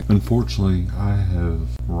Unfortunately, I have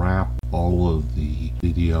wrapped all of the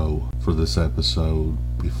video for this episode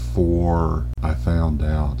before I found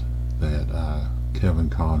out that Kevin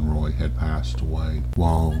Conroy had passed away.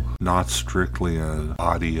 While not strictly an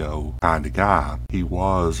audio kind of guy, he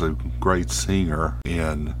was a great singer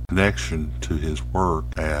in connection to his work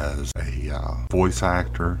as a voice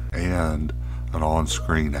actor and an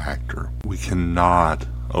on-screen actor. We cannot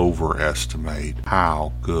overestimate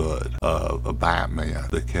how good of a Batman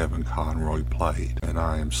that Kevin Conroy played, and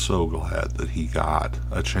I am so glad that he got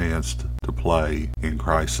a chance to play in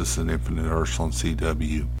Crisis on Infinite Earths on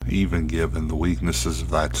CW, even given the weaknesses of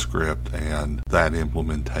that script and that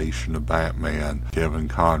implementation of Batman. Kevin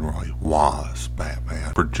Conroy was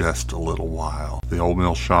Batman for just a little while. The Old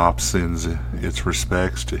Mill Shop sends its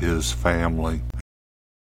respects to his family.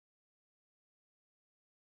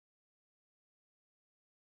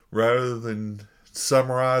 Rather than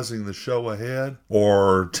summarizing the show ahead,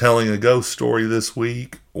 or telling a ghost story this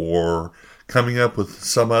week, or coming up with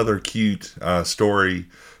some other cute story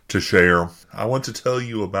to share, I want to tell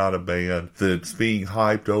you about a band that's being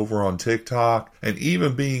hyped over on TikTok and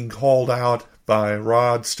even being called out by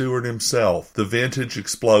Rod Stewart himself, the Vintage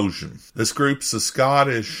Explosion. This group's a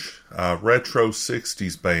Scottish retro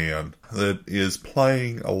 60s band that is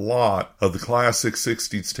playing a lot of the classic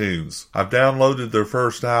 60s tunes. I've downloaded their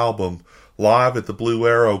first album live at the Blue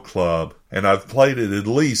Arrow Club, and I've played it at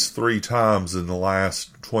least 3 times in the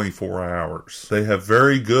last 24 hours. They have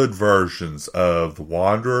very good versions of The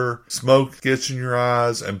Wanderer, Smoke Gets in Your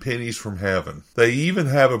Eyes, and Pennies from Heaven. They even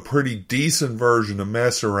have a pretty decent version of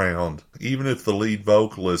Mess Around, even if the lead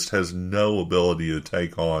vocalist has no ability to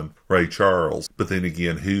take on Ray Charles. But then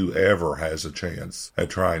again, whoever has a chance at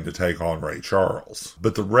trying to take on Ray Charles?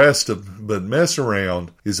 But Mess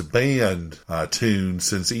Around is a band tune,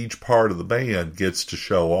 since each part of the band gets to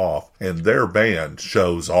show off, and their band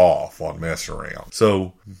shows off on Mess Around.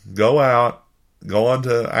 So go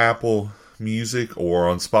onto Apple Music or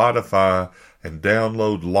on Spotify and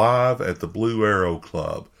download Live at the Blue Arrow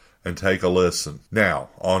Club and take a listen. Now,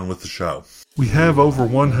 on with the show. We have over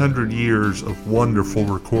 100 years of wonderful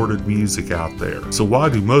recorded music out there. So why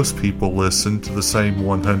do most people listen to the same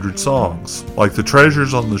 100 songs? Like the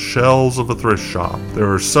treasures on the shelves of a thrift shop,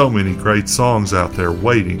 there are so many great songs out there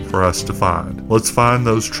waiting for us to find. Let's find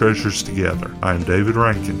those treasures together. I am David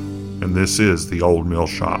Rankin, and this is the Old Mill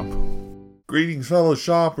Shop. Greetings, fellow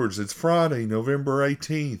shoppers. It's Friday, November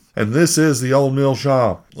 18th, and this is the Old Mill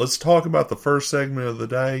Shop. Let's talk about the first segment of the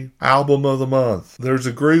day, Album of the Month. There's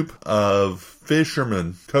a group of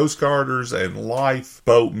fishermen, coastguarders, and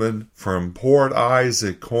lifeboatmen from Port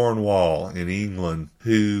Isaac, Cornwall in England,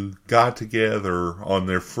 who got together on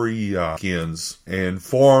their free weekends and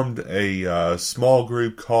formed a small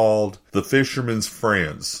group called the Fishermen's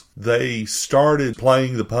Friends. They started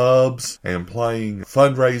playing the pubs and playing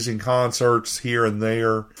fundraising concerts here and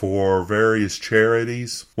there for various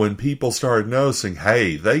charities when people started noticing,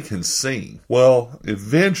 hey, they can sing. Well,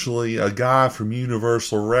 eventually a guy from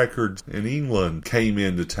Universal Records in England came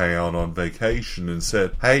into town on vacation and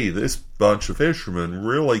said, hey, this bunch of fishermen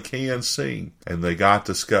really can sing, and they got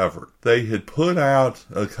discovered. They had put out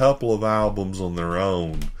a couple of albums on their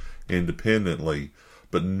own independently,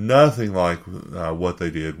 but nothing like what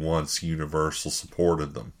they did once Universal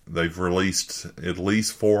supported them. They've released at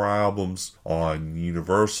least 4 albums on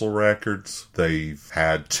Universal Records. They've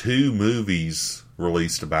had 2 movies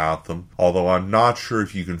released about them, although I'm not sure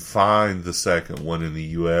if you can find the second one in the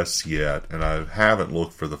US yet, and I haven't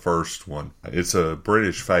looked for the first one. It's a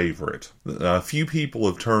British favorite. A few people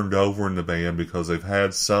have turned over in the band because they've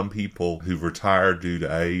had some people who've retired due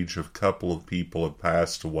to age. A couple of people have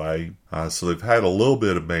passed away, so they've had a little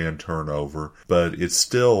bit of band turnover, but it's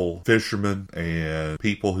still fishermen and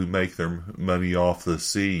people who make their money off the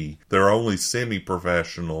sea. They're only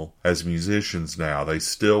semi-professional as musicians now. They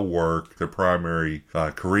still work their primary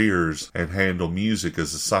careers and handle music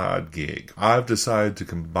as a side gig. I've decided to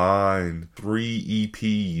combine 3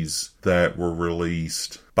 EPs that were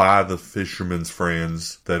released by the Fisherman's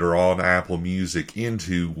Friends that are on Apple Music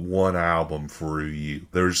into one album for review.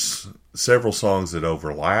 There's several songs that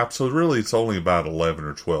overlap, so really it's only about 11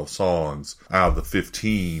 or 12 songs out of the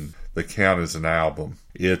 15 that count as an album.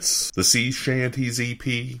 It's the Sea Shanties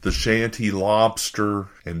EP, the Shanty Lobster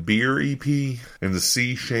and Beer EP, and the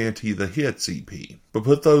Sea Shanty The Hits EP. But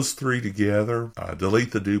put those 3 together,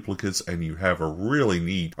 delete the duplicates, and you have a really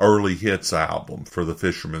neat early hits album for the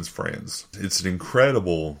Fisherman's Friends. It's an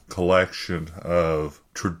incredible collection of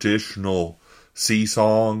traditional sea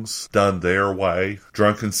songs done their way.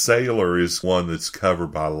 Drunken Sailor is one that's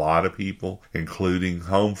covered by a lot of people, including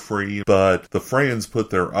Home Free, but the Friends put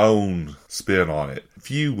their own spin on it.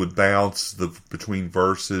 few would bounce between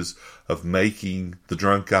verses of making the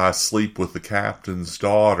drunk guy sleep with the captain's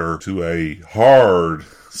daughter to a hard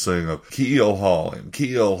sing of keel hauling,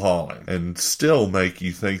 and still make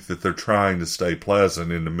you think that they're trying to stay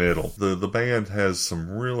pleasant in the middle. The band has some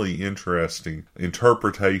really interesting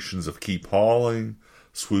interpretations of Keep Hauling,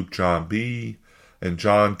 Swoop John B., and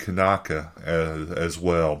John Kanaka as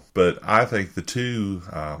well. But I think the two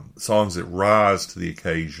songs that rise to the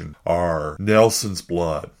occasion are Nelson's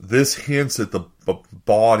Blood. This hints at the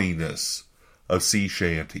bawdiness of sea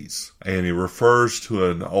shanties, and it refers to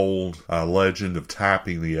an old legend of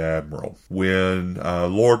tapping the admiral. When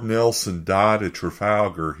Lord Nelson died at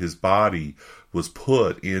Trafalgar, his body was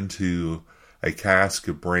put into a cask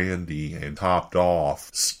of brandy and topped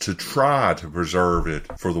off to try to preserve it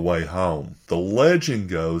for the way home. The legend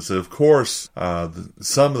goes that, of course,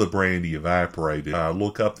 some of the brandy evaporated.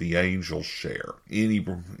 Look up the angel's share.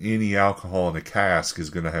 Any alcohol in a cask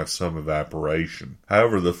is going to have some evaporation.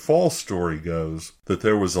 However, the false story goes that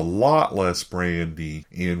there was a lot less brandy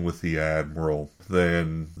in with the admiral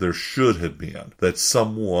than there should have been, that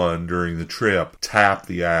someone during the trip tapped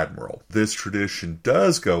the admiral. This tradition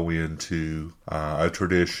does go into a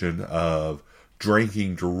tradition of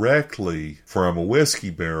drinking directly from a whiskey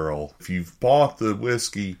barrel. If you've bought the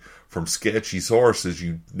whiskey from sketchy sources,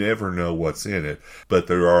 you never know what's in it. But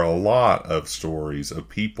there are a lot of stories of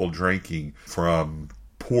people drinking from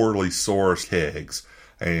poorly sourced kegs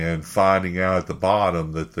and finding out at the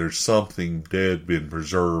bottom that there's something dead been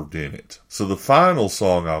preserved in it. So the final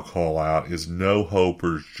song I'll call out is No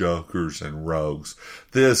Hopers, Jokers, and Rogues.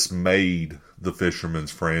 This made The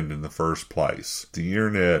Fisherman's Friend in the first place. The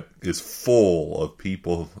internet is full of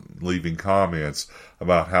people leaving comments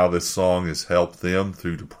about how this song has helped them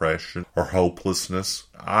through depression or hopelessness.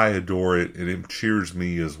 I adore it, and it cheers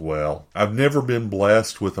me as well. I've never been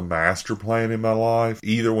blessed with a master plan in my life,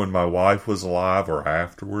 either when my wife was alive or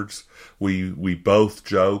afterwards. We both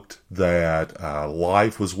joked that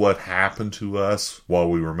life was what happened to us while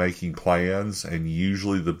we were making plans, and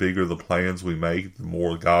usually the bigger the plans we make, the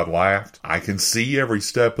more God laughed. I can see every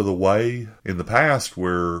step of the way in the past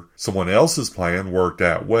where someone else's plan worked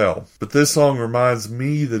out well. But this song reminds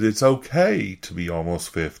me that it's okay to be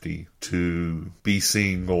almost 50, to be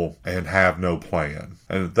single and have no plan.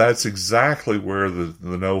 And that's exactly where the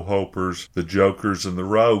no-hopers, the jokers, and the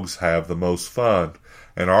rogues have the most fun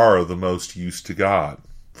and are the most used to God.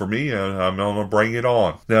 For me, I'm going to bring it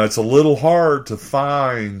on. Now, it's a little hard to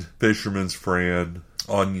find Fisherman's Friend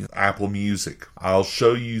on Apple Music. I'll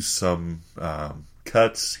show you some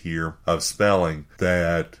cuts here of spelling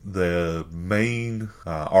that the main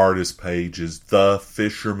artist page is The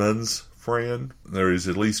Fisherman's Friend. There is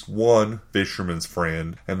at least one Fisherman's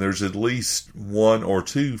Friend, and there's at least one or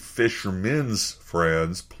two Fishermen's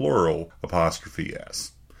Friends, plural, apostrophe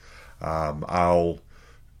S. I'll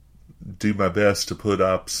do my best to put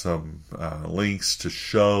up some links to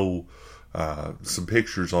show some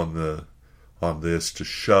pictures on this to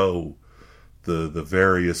show the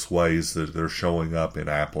various ways that they're showing up in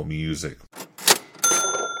Apple Music.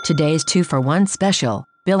 Today's 2-for-1 special,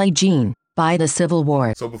 Billie Jean by the Civil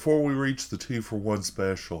War. So before we reach the 2-for-1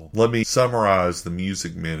 special, let me summarize the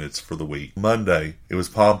music minutes for the week. Monday, it was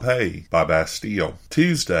Pompeii by Bastille.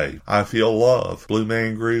 Tuesday, I Feel Love, Blue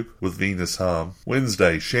Man Group with Venus Hum.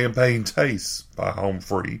 Wednesday, Champagne Tastes by Home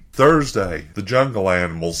Free. Thursday, The Jungle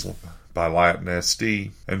Animals by Latin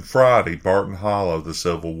SD. And Friday, Barton Hollow, The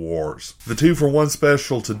Civil Wars. The 2-for-1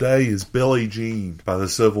 special today is Billie Jean by The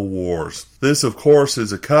Civil Wars. This, of course,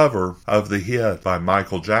 is a cover of the hit by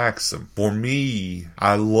Michael Jackson. For me,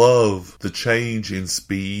 I love the change in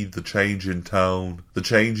speed, the change in tone, the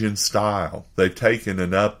change in style. They've taken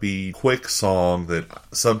an upbeat, quick song that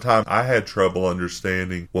sometimes I had trouble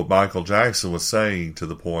understanding what Michael Jackson was saying, to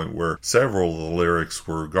the point where several of the lyrics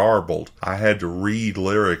were garbled. I had to read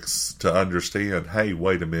lyrics to understand, hey,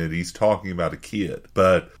 wait a minute, he's talking about a kid.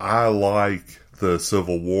 But I like the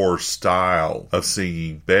Civil War style of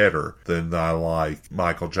singing better than I like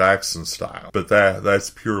Michael Jackson's style. But that's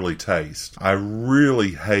purely taste. I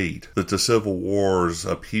really hate that the Civil Wars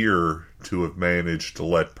appear to have managed to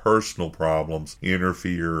let personal problems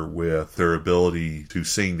interfere with their ability to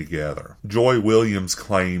sing together. Joy Williams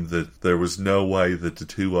claimed that there was no way that the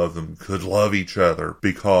two of them could love each other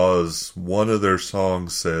because one of their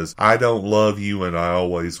songs says, I don't love you and I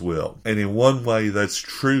always will. And in one way that's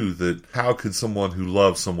true, that how could someone who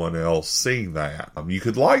loves someone else sing that? You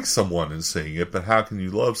could like someone and sing it, but how can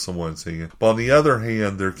you love someone and sing it? But on the other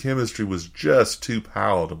hand, their chemistry was just too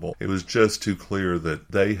palatable. It was just too clear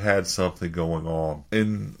that they had something something going on.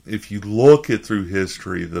 And if you look at through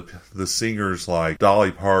history, the singers like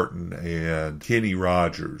Dolly Parton and Kenny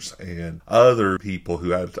Rogers and other people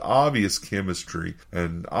who had obvious chemistry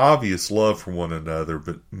and obvious love for one another,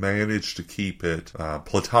 but managed to keep it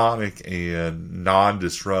platonic and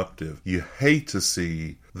non-disruptive. You hate to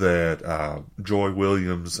see that Joy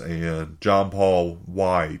Williams and John Paul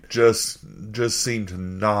White just seem to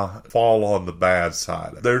not fall on the bad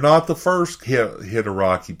side. They're not the first hit a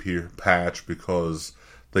rocky patch because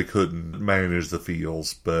they couldn't manage the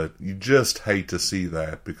fields, but you just hate to see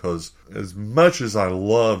that, because as much as I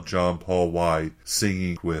love John Paul White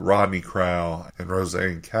singing with Rodney Crowell and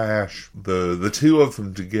Rosanne Cash, the two of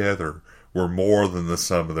them together were more than the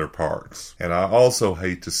sum of their parts. And I also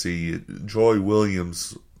hate to see it. Joy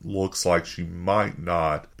Williams looks like she might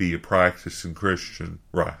not be a practicing Christian,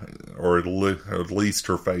 right? Or at least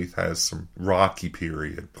her faith has some rocky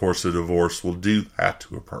period. Of course, a divorce will do that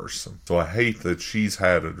to a person. So I hate that she's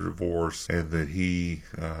had a divorce and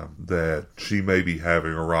that she may be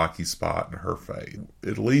having a rocky spot in her faith.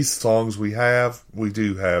 At least songs we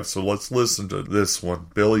do have. So let's listen to this one,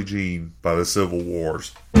 Billie Jean by the Civil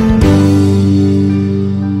Wars.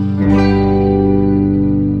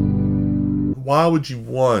 Why would you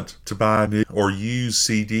want to buy new or use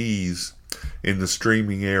CDs in the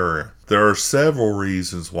streaming era? There are several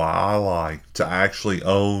reasons why I like to actually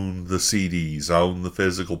own the CDs, own the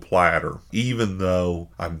physical platter, even though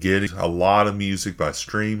I'm getting a lot of music by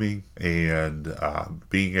streaming and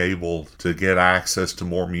being able to get access to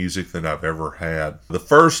more music than I've ever had. The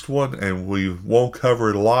first one, and we won't cover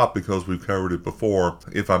it a lot because we've covered it before,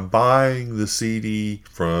 if I'm buying the CD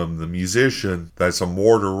from the musician, that's a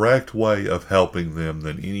more direct way of helping them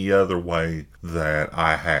than any other way that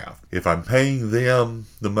I have. If I'm paying them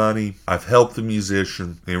the money, I've helped the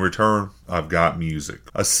musician. In return, I've got music.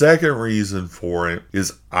 A second reason for it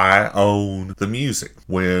is I own the music.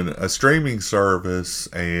 When a streaming service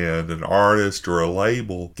and an artist or a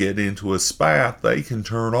label get into a spat, they can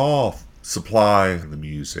turn off supplying the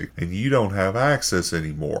music and you don't have access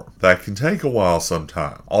anymore. That can take a while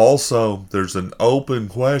sometimes. Also, there's an open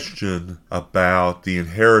question about the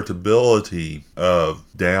inheritability of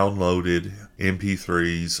downloaded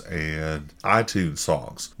MP3s and iTunes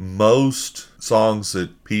songs. Most songs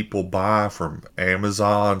that people buy from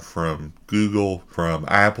Amazon, from Google, from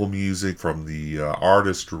Apple Music, from the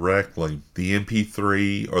artist directly, the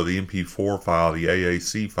MP3 or the MP4 file, the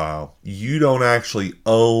AAC file, you don't actually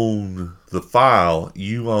own the file.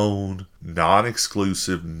 You own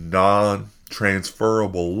non-exclusive,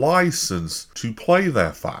 non-transferable license to play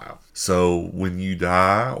that file. So when you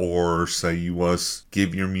die, or say you want to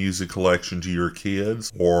give your music collection to your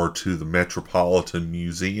kids or to the Metropolitan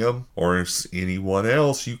Museum or anyone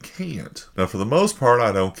else, you can't. Now, for the most part,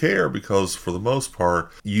 I don't care, because for the most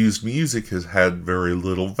part, used music has had very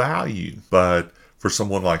little value. But for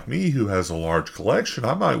someone like me who has a large collection,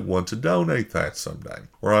 I might want to donate that someday.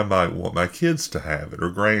 Or I might want my kids to have it,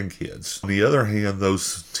 or grandkids. On the other hand,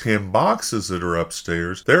 those 10 boxes that are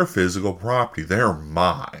upstairs, they're physical property. They're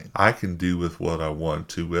mine. I can do with what I want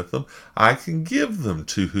to with them. I can give them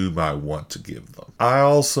to whom I want to give them. I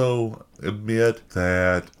also admit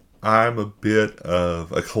that I'm a bit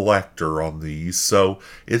of a collector on these, so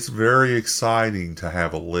it's very exciting to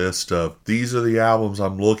have a list of these are the albums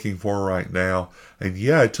I'm looking for right now. And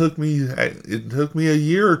yeah, it took me a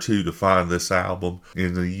year or two to find this album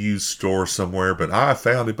in the used store somewhere, but I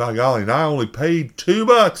found it, by golly, and I only paid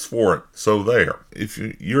 $2 for it. So there. If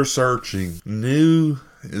you're searching, new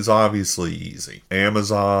is obviously easy.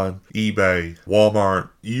 Amazon, eBay, Walmart,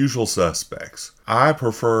 usual suspects. I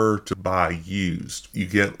prefer to buy used. You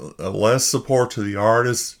get less support to the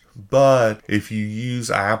artist, but if you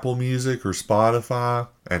use Apple Music or Spotify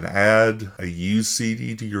and add a used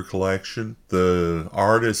CD to your collection, the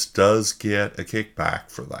artist does get a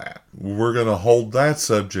kickback for that. We're going to hold that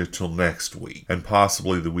subject till next week, and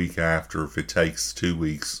possibly the week after if it takes 2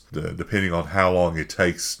 weeks, depending on how long it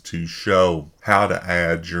takes to show how to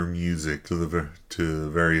add your music to the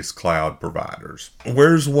various cloud providers.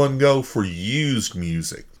 Where's one go for used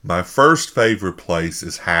music? My first favorite place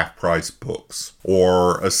is Half Price Books,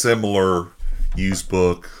 or a similar used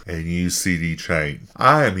book and used CD chain.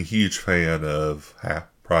 I am a huge fan of Half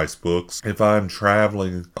Price Books. If I'm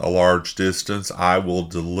traveling a large distance, I will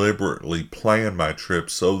deliberately plan my trip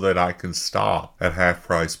so that I can stop at Half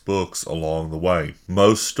Price Books along the way.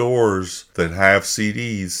 Most stores that have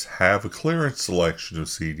CDs have a clearance selection of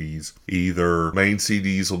CDs. Either main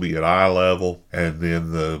CDs will be at eye level and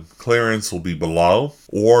then the clearance will be below,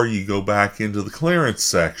 or you go back into the clearance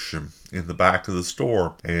section in the back of the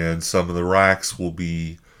store and some of the racks will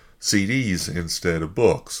be CDs instead of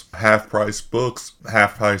books. Half Price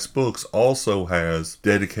Books also has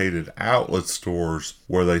dedicated outlet stores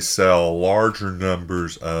where they sell larger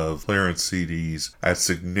numbers of clearance CDs at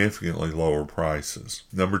significantly lower prices.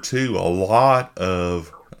 Number two, a lot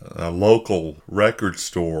of local record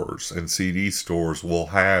stores and CD stores will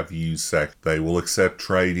have used sections. They will accept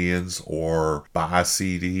trade-ins or buy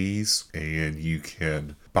CDs, and you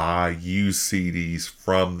can buy used CDs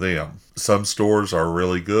from them. Some stores are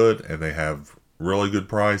really good and they have really good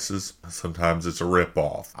prices. Sometimes it's a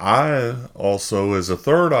rip-off. I also, as a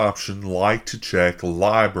third option, like to check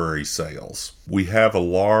library sales. We have a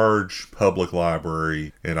large public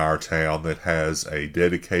library in our town that has a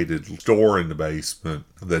dedicated store in the basement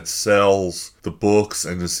that sells the books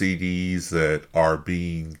and the CDs that are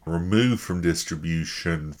being removed from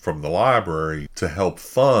distribution from the library to help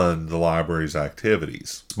fund the library's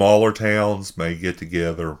activities. Smaller towns may get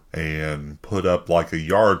together and put up like a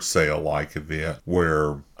yard sale-like event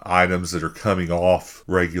where items that are coming off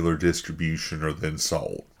regular distribution are then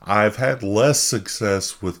sold. I've had less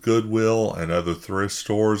success with Goodwill and other thrift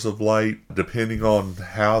stores of late. Depending on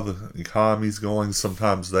how the economy's going,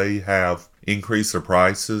 sometimes they have increased their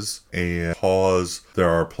prices, and because there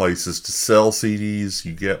are places to sell CDs,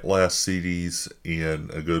 you get less CDs in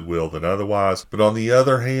a Goodwill than otherwise. But on the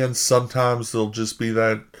other hand, sometimes there'll just be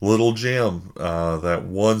that little gem, that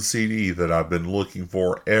one CD that I've been looking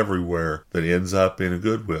for everywhere that ends up in a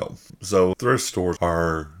Goodwill. So thrift stores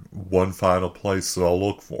are one final place that I'll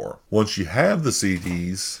look for. Once you have the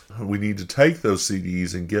CDs, we need to take those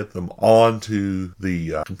CDs and get them onto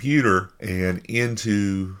the computer and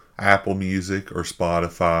into Apple Music or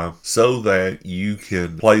Spotify so that you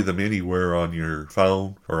can play them anywhere on your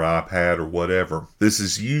phone or iPad or whatever. This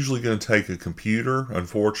is usually going to take a computer,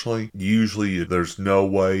 unfortunately. Usually there's no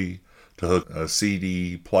way to hook a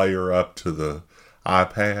CD player up to the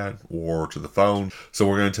iPad or to the phone. So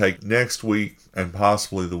we're going to take next week and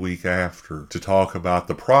possibly the week after to talk about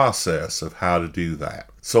the process of how to do that.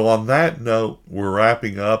 So on that note, we're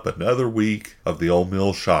wrapping up another week of the Old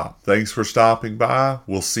Mill Shop. Thanks for stopping by.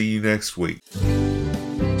 We'll see you next week.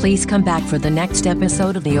 Please come back for the next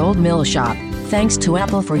episode of the Old Mill Shop. Thanks to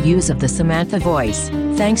Apple for use of the Samantha voice.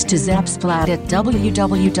 Thanks to Zapsplat at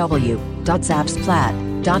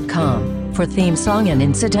www.zapsplat.com for theme song and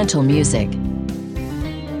incidental music.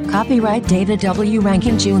 Copyright David W.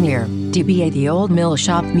 Rankin Jr., DBA The Old Mill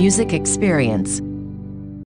Shop Music Experience.